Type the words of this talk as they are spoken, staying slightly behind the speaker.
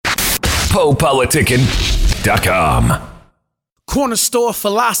PoePoliticking.com. Corner store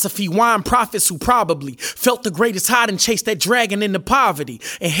philosophy, wine prophets who probably felt the greatest hide and chased that dragon into poverty,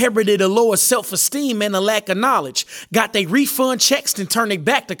 inherited a lower self-esteem and a lack of knowledge, got they refund checks and turned they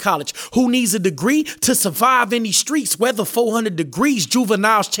back to college. Who needs a degree to survive in these streets? Weather 400 degrees,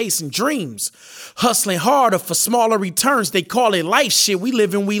 juveniles chasing dreams, hustling harder for smaller returns. They call it life shit. We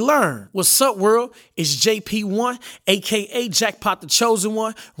live and we learn. What's up, world? It's JP1, aka Jackpot the Chosen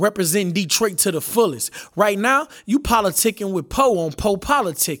One, representing Detroit to the fullest. Right now, you politicking with Poe on Poe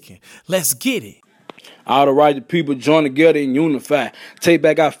Politicking. Let's get it. All the righteous people join together and unify. Take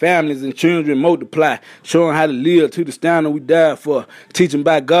back our families and children, multiply. Show them how to live to the standard we died for. Teach them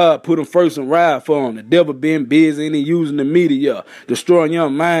by God, put them first and ride for them. The devil being busy and he using the media. Destroying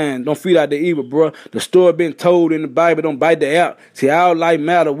young minds, don't feed out the evil, bro. The story been told in the Bible, don't bite the app. See, our life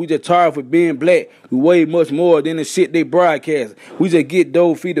matter, we just tired for being black. We weigh much more than the shit they broadcast. We just get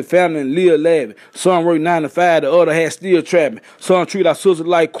dough, feed the family, and live laughing. Some work 9 to 5, the other half still trapping. Some treat our sisters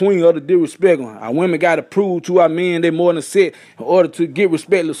like queen, other disrespect them. Our women got to prove to our men they more than set. In order to get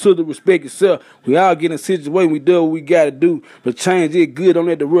respect, the sister respect yourself. We all get in a situation, we do what we got to do. But change is good, don't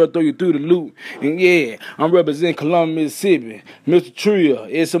let the world throw you through the loop. And yeah, I'm representing Columbia, Mississippi. Mr. Tria,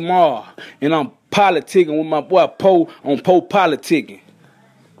 SMR. And I'm politicking with my boy Poe on Poe Politicking.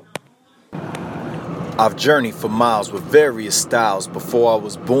 I've journeyed for miles with various styles. Before I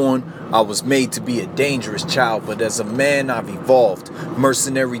was born, I was made to be a dangerous child, but as a man I've evolved.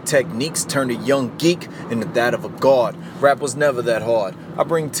 Mercenary techniques turned a young geek into that of a god. Rap was never that hard. I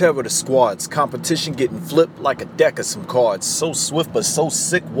bring terror to squads, competition getting flipped like a deck of some cards. So swift but so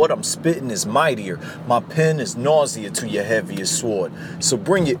sick, what I'm spitting is mightier. My pen is nausea to your heaviest sword. So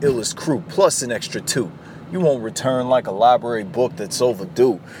bring your illest crew, plus an extra 2. You won't return like a library book that's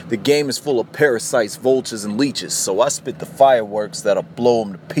overdue. The game is full of parasites, vultures, and leeches, so I spit the fireworks that'll blow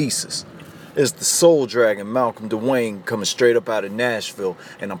them to pieces. It's the Soul Dragon, Malcolm Dwayne, coming straight up out of Nashville,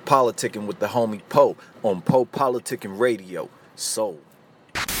 and I'm politicking with the homie Poe on Poe Politicking Radio. Soul.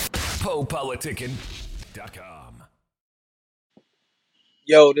 PoePoliticking.com.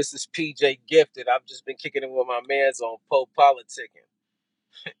 Yo, this is PJ Gifted. I've just been kicking it with my mans on Poe Politicking.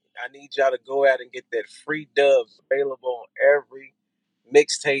 I need y'all to go out and get that free dubs available on every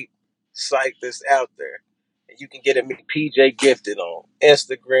mixtape site that's out there. And you can get it at PJ Gifted on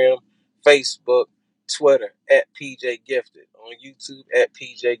Instagram, Facebook, Twitter at PJ Gifted, on YouTube at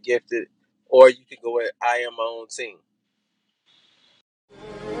PJ Gifted, or you can go at I Am My Own Team.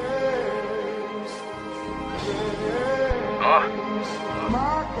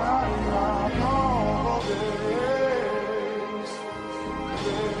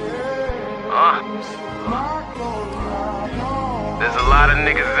 There's a lot of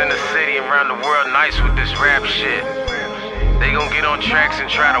niggas in the city around the world nice with this rap shit. They gon' get on tracks and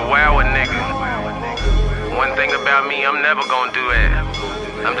try to wow a nigga. One thing about me, I'm never gon' do that.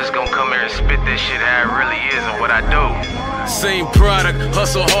 I'm just gon' come here and spit this shit how it really is and what I do. Same product,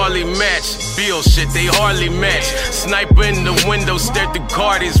 hustle hardly match. Bill shit, they hardly match. Sniper in the window, stare through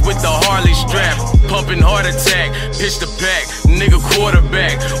Cardis with the Harley strap. Pumping heart attack, pitch the pack, nigga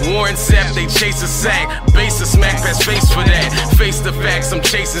quarterback. Warren Sapp, they chase a sack. Base a smack, pass face for that. Face the facts, I'm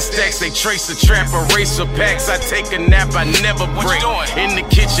chasing stacks. They trace the trap, erase for packs. I take a nap, I never break. In the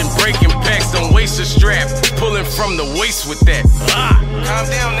kitchen, breaking packs, don't waste a strap. Pulling from the waist with that. Calm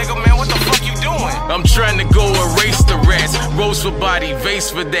down, nigga, man, what the fuck you doing? I'm trying to go erase the rats. Rose for body, vase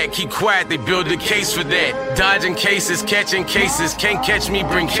for that. Keep quiet, they build a case for that. Dodging cases, catching cases. Can't catch me,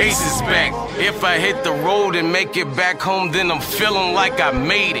 bring cases back. If I hit the road and make it back home, then I'm feeling like I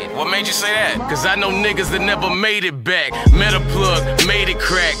made it. What made you say that? Cause I know niggas that never made it back. Met a plug, made it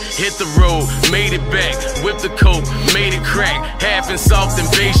crack. Hit the road, made it back. Whipped the coke, made it crack. Half and soft and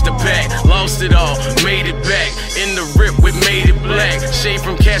beige the pack. Lost it all, made it back. In the rip with made it black. Shade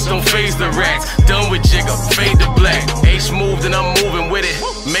from cats don't phase the racks. Done with jigger, fade to black. H moved and I'm moving with it.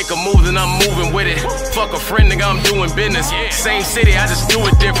 Make a move and I'm moving with it. Fuck a friend, nigga, I'm doing business. Same city, I just do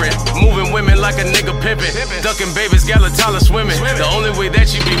it different. Moving women like a nigga pimpin'. Ducking babies, Galatala swimming. The only way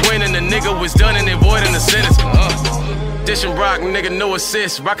that you be winning, the nigga was done and avoiding the sentence. Dishing rock, nigga, no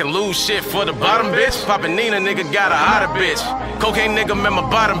assist. Rockin' loose shit for the bottom bitch. Poppin' Nina, nigga, got a hotter bitch. Cocaine nigga, met my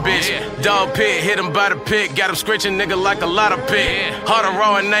bottom bitch. Dog pit, hit him by the pit. Got him scratching, nigga, like a lot of pit. Hard and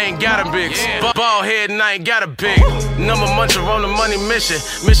raw and I ain't got him bitch. Ball head and I ain't got a pig. Number muncher on the money mission.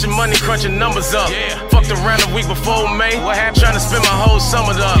 Mission money crunching numbers up. Fucked around a week before May. What happened? Trying to spend my whole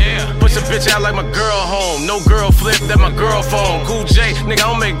summer up. Push a bitch out like my girl home. No girl flip, that my girl phone. Cool J, nigga, I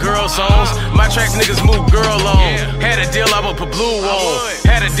don't make girl songs. My tracks niggas move girl on. Had a deal, I would put blue on.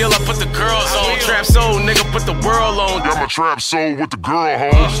 Had a deal, I put the girls on. Trap soul, nigga, put the world on. Got my trap soul with the girl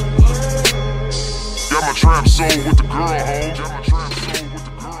hoes. my trap soul with the girl, hoes. Jam my trap soul with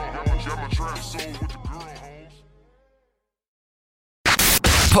the girl, hoes. Jam my trap soul with the girl, hoes.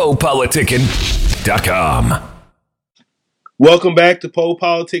 PoePoliticking.com. Welcome back to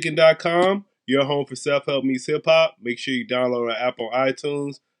PoePoliticking.com, your home for self-help meets hip-hop. Make sure you download our app on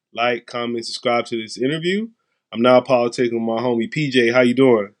iTunes, like, comment, subscribe to this interview. I'm now politicking with my homie PJ. How you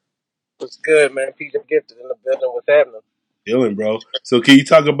doing? What's good, man? PJ Gifted in the building. What's happening? Chilling, bro. So can you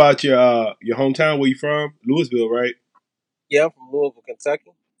talk about your hometown? Where you from? Louisville, right? Yeah, I'm from Louisville,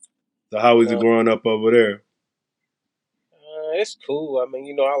 Kentucky. So how was it growing up over there? It's cool. I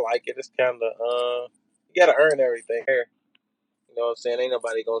mean, I like it. It's kind of, you got to earn everything here. You know what I'm saying? Ain't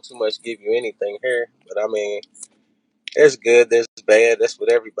nobody going to too much give you anything here. But, I mean, there's good, there's bad. That's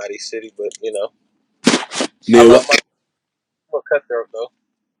with everybody's city. But, Yeah, I love I'm a cutthroat, though.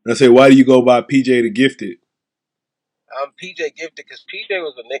 I say, why do you go by PJ the Gifted? I'm PJ Gifted because PJ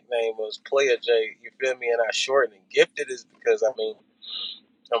was a nickname, was Player J. You feel me? And I shortened it. Gifted is because, I mean,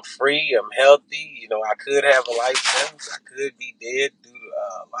 I'm free, I'm healthy. I could have a life sentence. I could be dead due to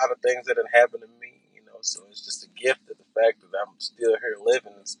a lot of things that have happened to me. So it's just a gift of the fact that I'm still here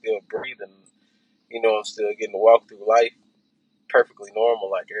living and still breathing. I'm still getting to walk through life perfectly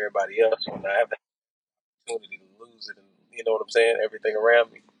normal like everybody else when I have the opportunity to lose it and, you know what I'm saying, everything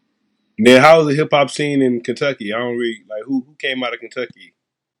around me. And then how's the hip-hop scene in Kentucky? I don't really, like, who came out of Kentucky?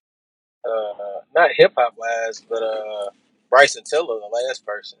 Not hip-hop wise, but Bryson Tiller, the last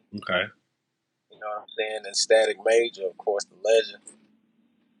person. Okay. You know what I'm saying? And Static Major, of course, the legend.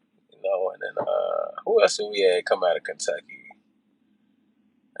 And then who else did we had come out of Kentucky?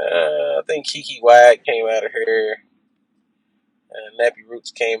 I think Kiki White came out of here. Nappy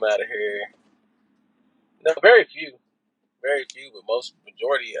Roots came out of here. No, very few, but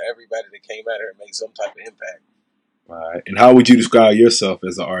majority of everybody that came out of here made some type of impact. All right. And how would you describe yourself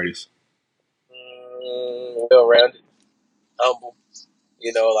as an artist? Well-rounded, humble.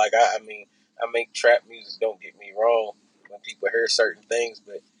 I mean, I make trap music. Don't get me wrong. When people hear certain things,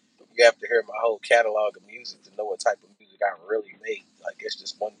 but you have to hear my whole catalog of music to know what type of music I really make. Like it's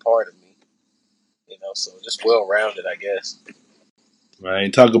just one part of me. So just well-rounded, I guess. Right.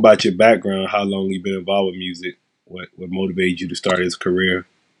 And talk about your background. How long you been involved with music? What motivated you to start this career?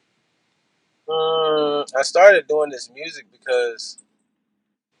 I started doing this music because,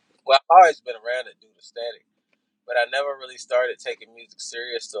 I've always been around it due to Static, but I never really started taking music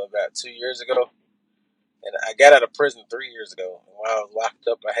serious till about 2 years ago. And I got out of prison 3 years ago. And while I was locked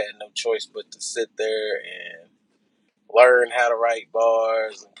up, I had no choice but to sit there and learn how to write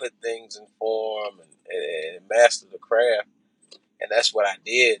bars and put things in form and master the craft. And that's what I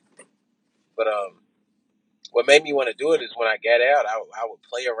did. But what made me want to do it is when I got out, I would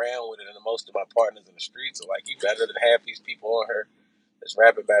play around with it, and most of my partners in the streets are like, you better than half these people on here that's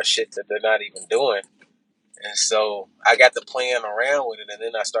rapping about shit that they're not even doing. And so I got to playing around with it, and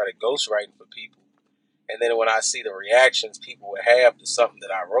then I started ghostwriting for people. And then when I see the reactions people would have to something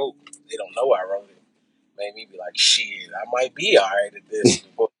that I wrote, they don't know I wrote it. Made me be like, shit, I might be all right at this.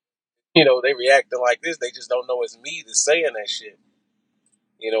 They reacting like this. They just don't know it's me that's saying that shit.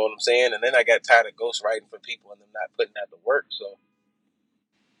 You know what I'm saying? And then I got tired of ghostwriting for people and them not putting out the work. So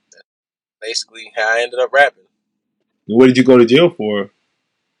that's basically how I ended up rapping. What did you go to jail for?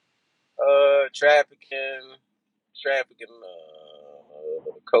 Trafficking,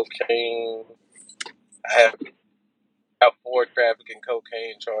 cocaine. I have about 4 trafficking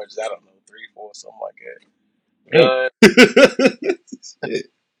cocaine charges. I don't know, 3, 4, something like that. Gun.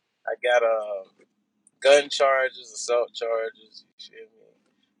 I got gun charges, assault charges. You feel me?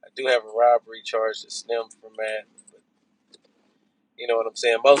 I do have a robbery charge that stems from that. But you know what I'm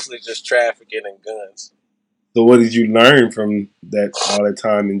saying? Mostly just trafficking and guns. So what did you learn from all that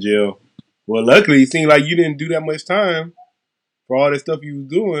time in jail? Well, luckily, it seemed like you didn't do that much time for all that stuff you was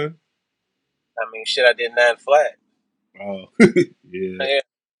doing. I mean, shit, I did 9 flat. Oh, yeah. I am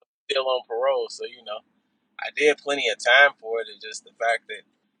still on parole, so I did plenty of time for it. It's just the fact that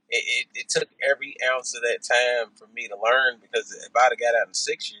it took every ounce of that time for me to learn, because if I'd have got out in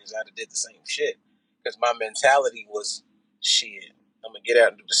 6 years, I'd have did the same shit. Because my mentality was, shit, I'm going to get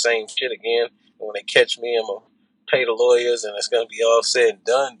out and do the same shit again. And when they catch me, I'm going to pay the lawyers and it's going to be all said and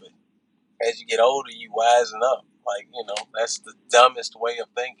done. But as you get older, you wisen up. Like, that's the dumbest way of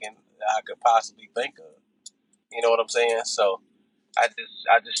thinking that I could possibly think of. You know what I'm saying? So I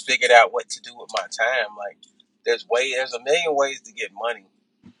just figured out what to do with my time. Like, there's a million ways to get money.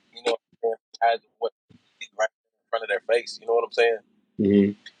 You know what I'm saying? What right in front of their face. You know what I'm saying?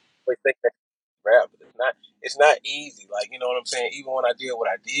 Mm-hmm. They think that rap, but it's not easy. Like, you know what I'm saying? Even when I did what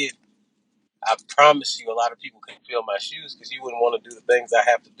I did, I promise you, a lot of people couldn't fill my shoes because you wouldn't want to do the things I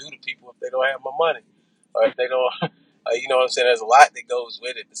have to do to people if they don't have my money. Or they don't, you know what I'm saying? There's a lot that goes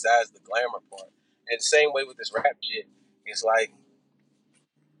with it besides the glamour part. And the same way with this rap shit, it's like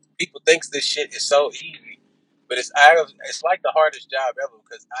people thinks this shit is so easy, but it's like the hardest job ever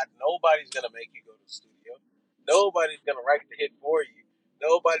because nobody's gonna make you go to the studio. Nobody's gonna write the hit for you.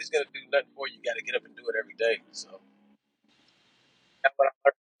 Nobody's gonna do nothing for you. You got to get up and do it every day. So that's what I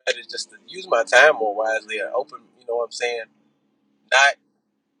learned is just to use my time more wisely. And open, you know what I'm saying? Not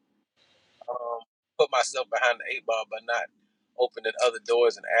put myself behind the eight ball by not opening other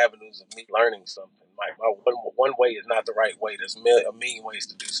doors and avenues of me learning something. Like my one way is not the right way. There's a million ways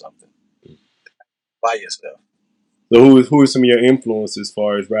to do something by yourself. So who are some of your influences as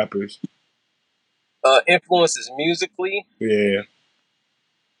far as rappers? Influences musically, Yeah.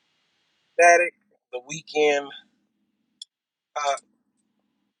 Static, The Weeknd, uh,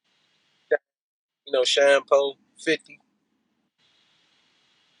 Shampoo, 50.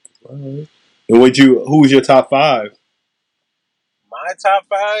 And who's your top five? My top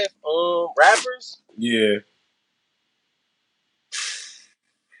five rappers. Yeah.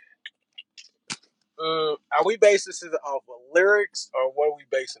 Are we basing this off of lyrics or what are we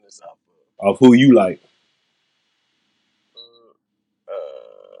basing this off of? Of who you like.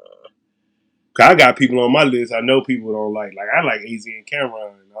 Uh, 'Cause I got people on my list I know people don't like. Like I like AZ and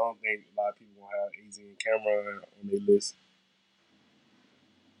Cameron. I don't think a lot of people will have AZ and Cameron on their list.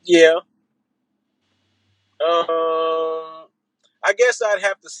 yeah. I guess I'd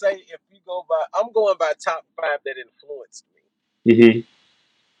have to say if you go by, I'm going by top five that influenced me, Mm-hmm.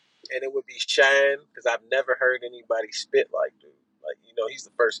 and it would be Shine because I've never heard anybody spit like dude. Like he's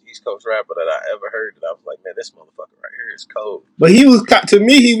the first East Coast rapper that I ever heard that I was like, man, this motherfucker right here is cold. But he was copying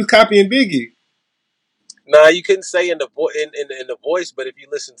Biggie. Nah, you couldn't say in the in the voice, but if you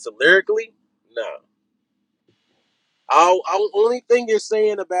listen to lyrically, no. Only thing you're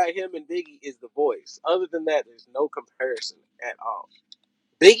saying about him and Biggie is the voice. Other than that, there's no comparison at all.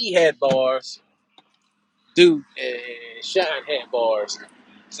 Biggie had bars, dude, and Shine had bars.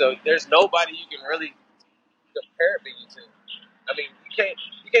 So there's nobody you can really compare Biggie to. I mean, you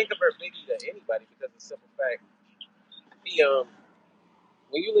can't compare Biggie to anybody because of the simple fact he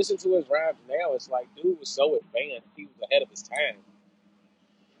when you listen to his rap now, it's like dude was so advanced, he was ahead of his time.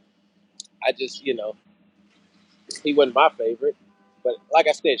 I just he wasn't my favorite, but like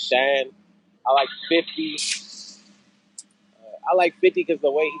I said, Shine. I like 50. I like 50 because the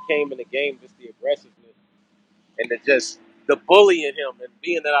way he came in the game, just the aggressiveness and the bully in him. And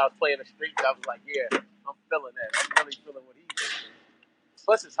being that I was playing the streets, I was like, yeah, I'm feeling that. I'm really feeling what he's doing.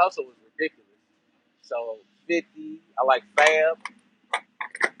 Plus, his hustle was ridiculous. So 50, I like Fab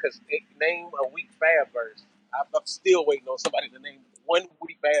because name a weak Fab verse. I'm still waiting on somebody to name one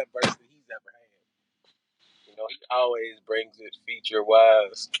weak Fab verse that he's ever had. He always brings it feature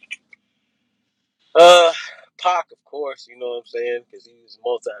wise. Pac, of course, you know what I'm saying, because he was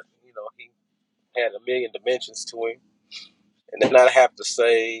he had a million dimensions to him. And then I'd have to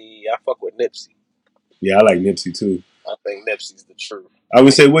say I fuck with Nipsey. Yeah, I like Nipsey too. I think Nipsey's the truth. I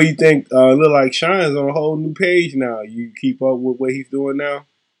would say, what do you think? Look like Shine's on a whole new page now. You keep up with what he's doing now?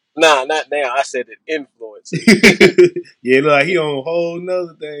 Nah, not now. I said it influences. Yeah, look like he on a whole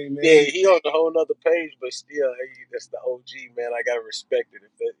nother thing, man. Yeah, he on a whole nother page, but still, hey, that's the OG, man. I gotta respect it.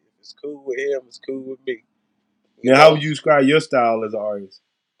 If it's cool with him, it's cool with me. Now, how would you describe your style as an artist?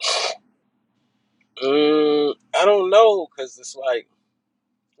 I don't know, because it's like,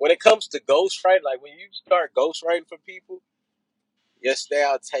 when it comes to ghostwriting, like when you start ghostwriting for people, your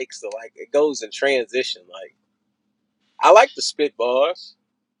style takes it goes in transition. Like, I like the spit bars.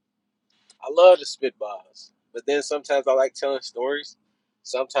 I love the spit bars. But then sometimes I like telling stories.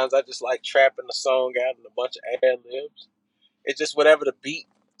 Sometimes I just like trapping the song out in a bunch of ad libs. It's just whatever the beat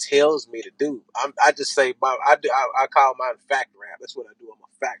tells me to do. I just say I call mine fact rap. That's what I do. I'm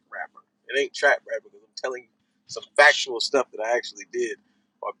a fact rapper. It ain't trap rapper because I'm telling you some factual stuff that I actually did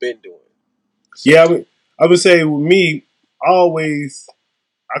or been doing. So, yeah, I would say with me,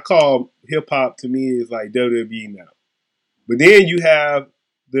 I call hip hop to me is like WWE now. But then you have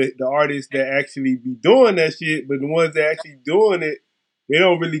the artists that actually be doing that shit, but the ones that actually doing it, they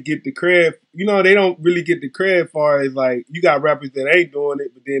don't really get the credit. They don't really get the credit far as like you got rappers that ain't doing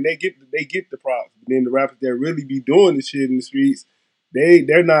it, but then they get the props. But then the rappers that really be doing the shit in the streets,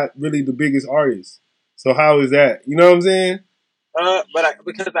 they're not really the biggest artists. So how is that? You know what I'm saying?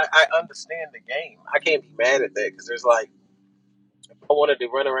 because I understand the game, I can't be mad at that because there's like, if I wanted to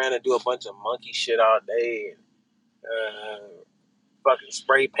run around and do a bunch of monkey shit all day and fucking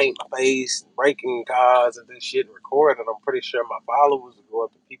spray paint my face and breaking cars and do shit and record, and I'm pretty sure my followers will go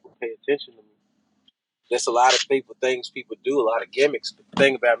up and people pay attention to me. there's a lot of things people do, a lot of gimmicks. But the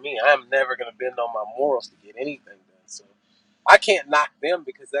thing about me, I'm never gonna bend on my morals to get anything done. So I can't knock them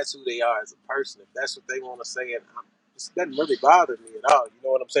because that's who they are as a person. If that's what they want to say, and it doesn't really bother me at all. You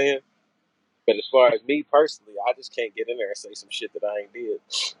know what I'm saying? But as far as me personally, I just can't get in there and say some shit that I ain't did.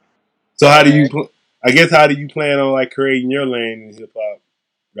 So how do you? I guess how do you plan on like creating your lane in hip hop?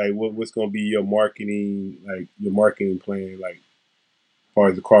 Like what's going to be your marketing plan like as far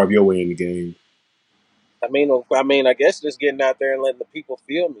as to carve your way in the game? I guess just getting out there and letting the people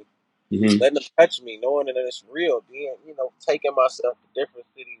feel me, letting them touch me, knowing that it's real. Being, taking myself to different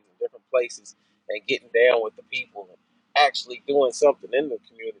cities and different places and getting down with the people and actually doing something in the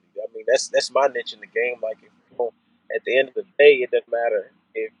community. I mean, that's my niche in the game. Like, at the end of the day, it doesn't matter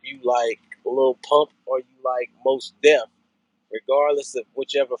if you like Lil Pump or you like Most Def. Regardless of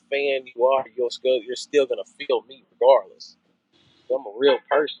whichever fan you are, you're still gonna feel me regardless. I'm a real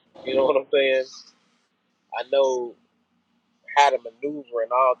person. You know what I'm saying? I know how to maneuver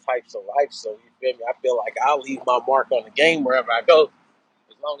in all types of life. So you feel me? I feel like I'll leave my mark on the game wherever I go,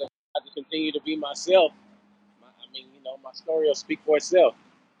 as long as I just continue to be myself. My story will speak for itself.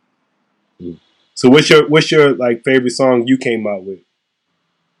 So what's your like favorite song you came out with?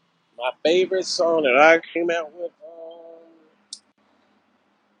 My favorite song that I came out with,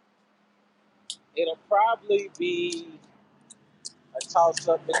 it'll probably be a toss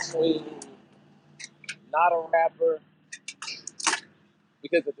up between Not a Rapper,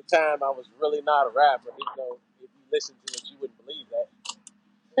 because at the time I was really not a rapper. Even though if you listen to it, you wouldn't believe that.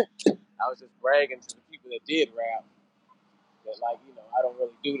 I was just bragging to the people that did rap that, like, I don't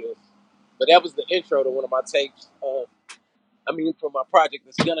really do this. But that was the intro to one of my tapes. For my project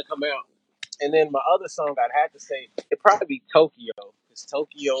that's gonna come out. And then my other song, I'd have to say, it'd probably be Tokyo, because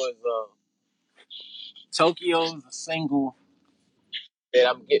Tokyo's a single that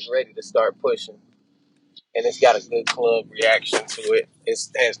I'm getting ready to start pushing, and it's got a good club reaction to it. It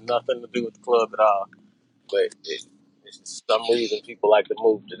has nothing to do with the club at all, but it's just some reason people like to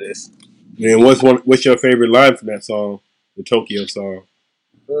move to this. And what's your favorite line from that song, the Tokyo song?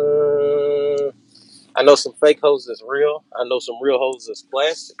 I know some fake hoes that's real. I know some real hoes that's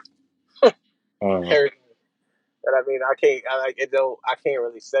plastic. But I can't. I can't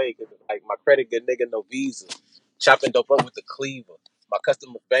really say because like my credit good nigga no visa, chopping dope up with the cleaver. My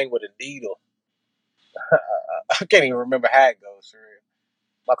customers bang with a needle. I can't even remember how it goes. For real.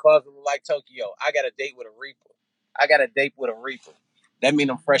 My closet look like Tokyo. I got a date with a reaper. I got a date with a reaper. That mean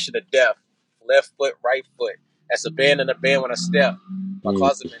I'm fresher to death. Left foot, right foot. That's a band in a band when I step. My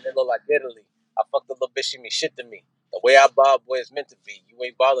closet man, they look like Italy. I fucked the little bitch, she mean shit to me. The way I ball, boy, is meant to be. You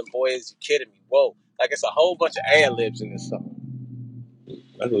ain't balling, boy, is you kidding me? Whoa. Like, it's a whole bunch of ad libs in this song.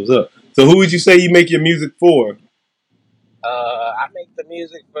 That's what's up. So who would you say you make your music for? I make the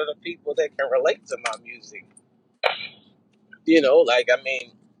music for the people that can relate to my music. I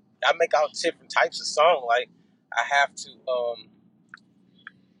make all different types of song. Like, I have to,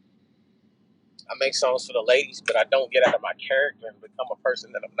 I make songs for the ladies, but I don't get out of my character and become a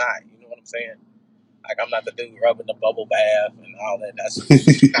person that I'm not. You know what I'm saying? Like, I'm not the dude rubbing the bubble bath and all that. That's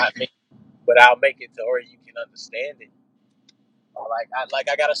not me. But I'll make it to where you can understand it.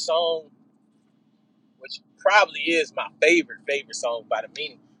 I got a song, which probably is my favorite song by the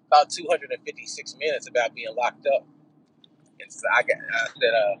meaning, about 256 minutes about being locked up. And so I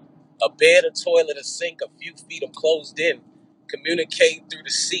said, a bed, a toilet, a sink, a few feet, I'm closed in. Communicate through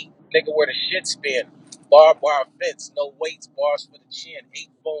the seat, nigga, where the shit spin. Barbed wire fence, no weights, bars for the chin. 8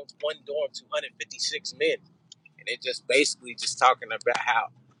 phones, 1 dorm, 256 men. And it just basically just talking about how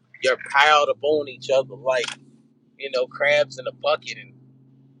you're piled up on each other like, crabs in a bucket, and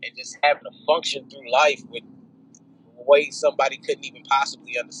just having to function through life with ways somebody couldn't even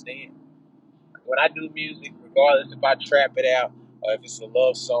possibly understand. When I do music, regardless if I trap it out or if it's a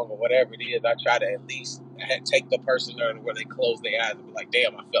love song or whatever it is, I try to at least take the person there where they close their eyes and be like,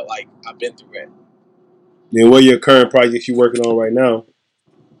 damn, I felt like I've been through that. Then what are your current projects you working on right now?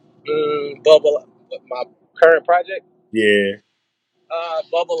 Bubble, my current project? Yeah.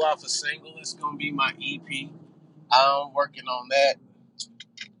 Bubble off a single. It's going to be my EP. I'm working on that.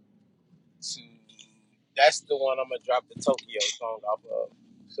 That's the one I'm going to drop the Tokyo song off of.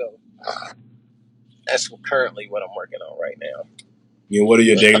 So that's currently what I'm working on right now. And what are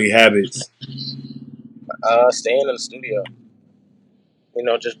your daily habits? Staying in the studio.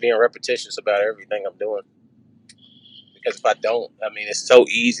 Just being repetitious about everything I'm doing. Because if I don't, it's so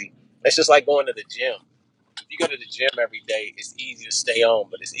easy. It's just like going to the gym. If you go to the gym every day, it's easy to stay on.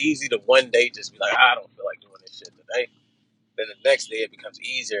 But it's easy to one day just be like, I don't feel like doing this shit today. Then the next day it becomes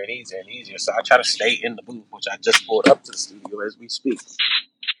easier and easier and easier. So I try to stay in the booth, which I just pulled up to the studio as we speak.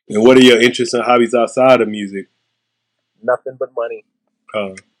 And what are your interests and hobbies outside of music? Nothing but money.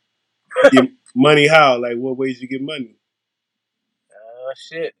 Get money how? Like, what ways you get money?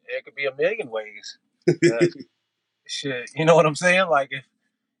 Shit, it could be a million ways. Shit, you know what I'm saying? Like if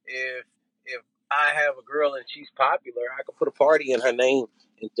I have a girl and she's popular, I could put a party in her name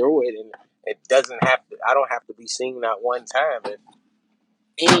and throw it, and it doesn't have to. I don't have to be seen that one time. And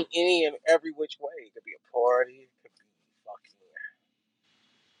any and every which way. It could be a party. It could be fucking.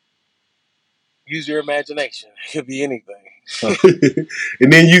 Use your imagination. It could be anything.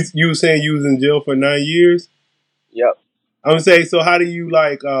 And then you were saying you was in jail for 9 years? Yep. I'm gonna say, so how do you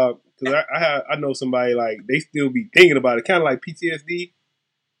like? Because I know somebody like they still be thinking about it, kind of like PTSD.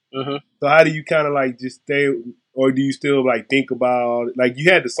 Mm-hmm. So how do you kind of like just stay, or do you still like think about it? Like you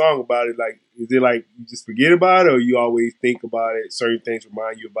had the song about it. Like, is it like you just forget about it, or you always think about it? Certain things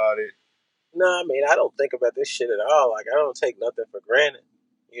remind you about it. No, I mean I don't think about this shit at all. Like I don't take nothing for granted.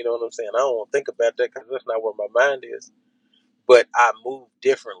 You know what I'm saying? I don't think about that because that's not where my mind is. But I move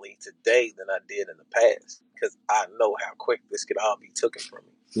differently today than I did in the past because I know how quick this could all be taken from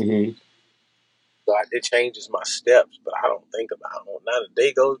me. Mm-hmm. So it changes my steps, but I don't think about it. Not a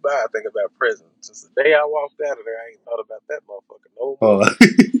day goes by, I think about prison. Since the day I walked out of there, I ain't thought about that motherfucker no more.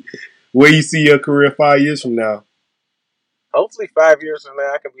 Where you see your career 5 years from now? Hopefully 5 years from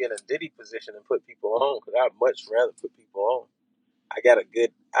now, I can be in a Diddy position and put people on because I'd much rather put people on. I got a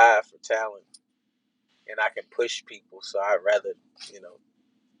good eye for talent. And I can push people, so I'd rather,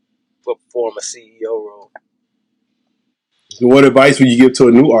 perform a CEO role. So what advice would you give to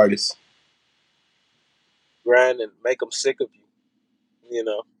a new artist? Grind and make them sick of you.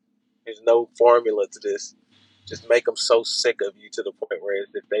 There's no formula to this. Just make them so sick of you to the point where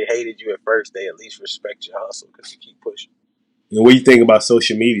if they hated you at first, they at least respect your hustle because you keep pushing. And what do you think about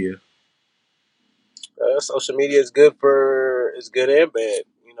social media? Social media is good and bad.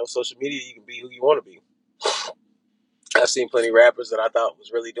 Social media, you can be who you want to be. I've seen plenty of rappers that I thought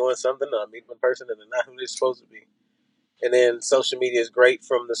was really doing something. I meet them in person and they're not who they're supposed to be. And then social media is great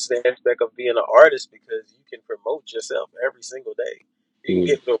from the aspect of being an artist because you can promote yourself every single day. You can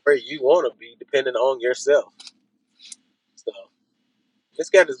get to where you want to be depending on yourself. So it's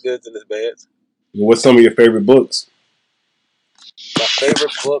got its goods and its bads. What's some of your favorite books? My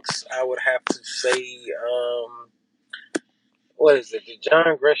favorite books, I would have to say, what is it? Did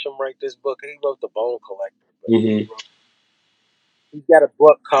John Grisham write this book? He wrote The Bone Collector. But he's got a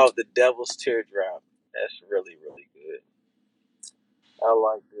book called The Devil's Teardrop. That's really, really good. I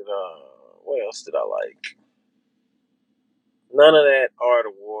liked it. What else did I like? None of that Art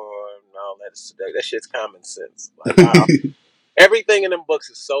of War and all that is today. That shit's common sense. Like everything in them books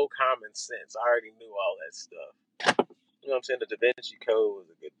is so common sense. I already knew all that stuff. You know what I'm saying? The Da Vinci Code was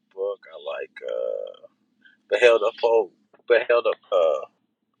a good book. I like Beheld Up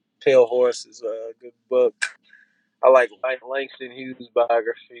Pale Horse is a good book. I like Langston Hughes'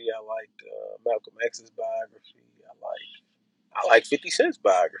 biography. I liked Malcolm X's biography. I like 50 Cent's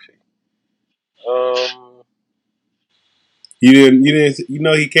biography. You didn't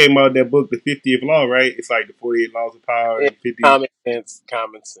he came out with that book, The 50th Law, right? It's like the 48 Laws of Power. And 50. Common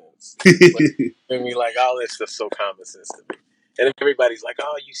sense. I mean, like all that stuff's so common sense to me. And everybody's like,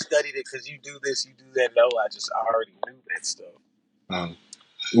 "Oh, you studied it because you do this, you do that." No, I already knew that stuff.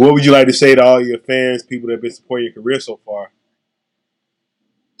 What would you like to say to all your fans, people that have been supporting your career so far?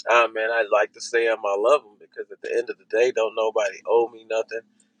 Man, I'd like to say I love them because at the end of the day, don't nobody owe me nothing.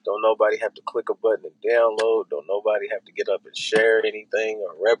 Don't nobody have to click a button and download. Don't nobody have to get up and share anything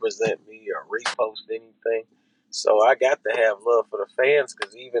or represent me or repost anything. So I got to have love for the fans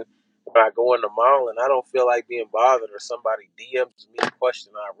because even when I go in the mall and I don't feel like being bothered or somebody DMs me a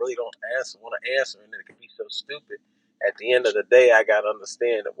question I really don't want to answer and it can be so stupid. At the end of the day, I got to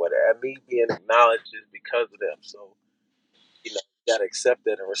understand that what me being acknowledged is because of them. So, you got to accept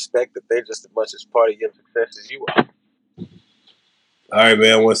that and respect that they're just as much as part of your success as you are. All right,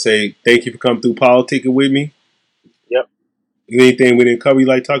 man. I want to say thank you for coming through politicking with me. Yep. Anything we didn't cover you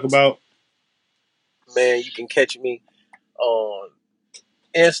like to talk about? Man, you can catch me on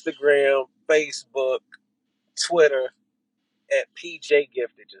Instagram, Facebook, Twitter at PJ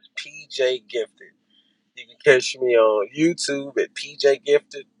Gifted. Just PJ Gifted. You can catch me on YouTube at PJ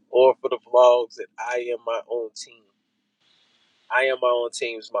Gifted or for the vlogs at I Am My Own Team. I Am My Own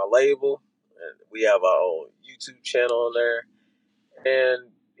Team is my label. And we have our own YouTube channel on there.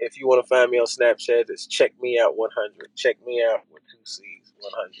 And if you want to find me on Snapchat, it's Check Me Out 100. Check me out with 2 C's,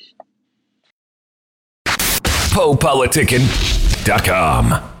 100.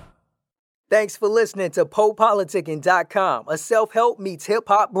 PoePoliticking.com. Thanks for listening to PoePoliticking.com, a self-help meets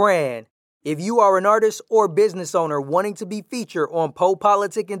hip-hop brand. If you are an artist or business owner wanting to be featured on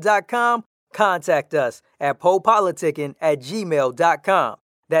PoePoliticking.com, contact us at PoePoliticking@gmail.com.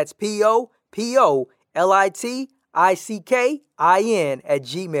 That's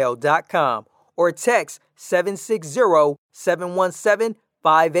PoePolitickin@gmail.com. Or text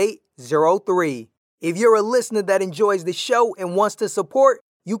 760-717-5803. If you're a listener that enjoys the show and wants to support,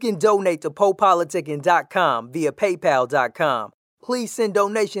 you can donate to PoePoliticking.com via PayPal.com. Please send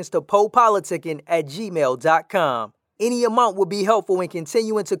donations to PoePoliticking@gmail.com. Any amount will be helpful in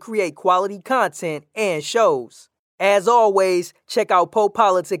continuing to create quality content and shows. As always, check out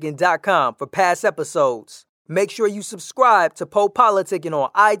PoePoliticking.com for past episodes. Make sure you subscribe to Poe Politicking on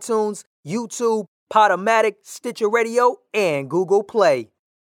iTunes, YouTube, Podomatic, Stitcher Radio, and Google Play.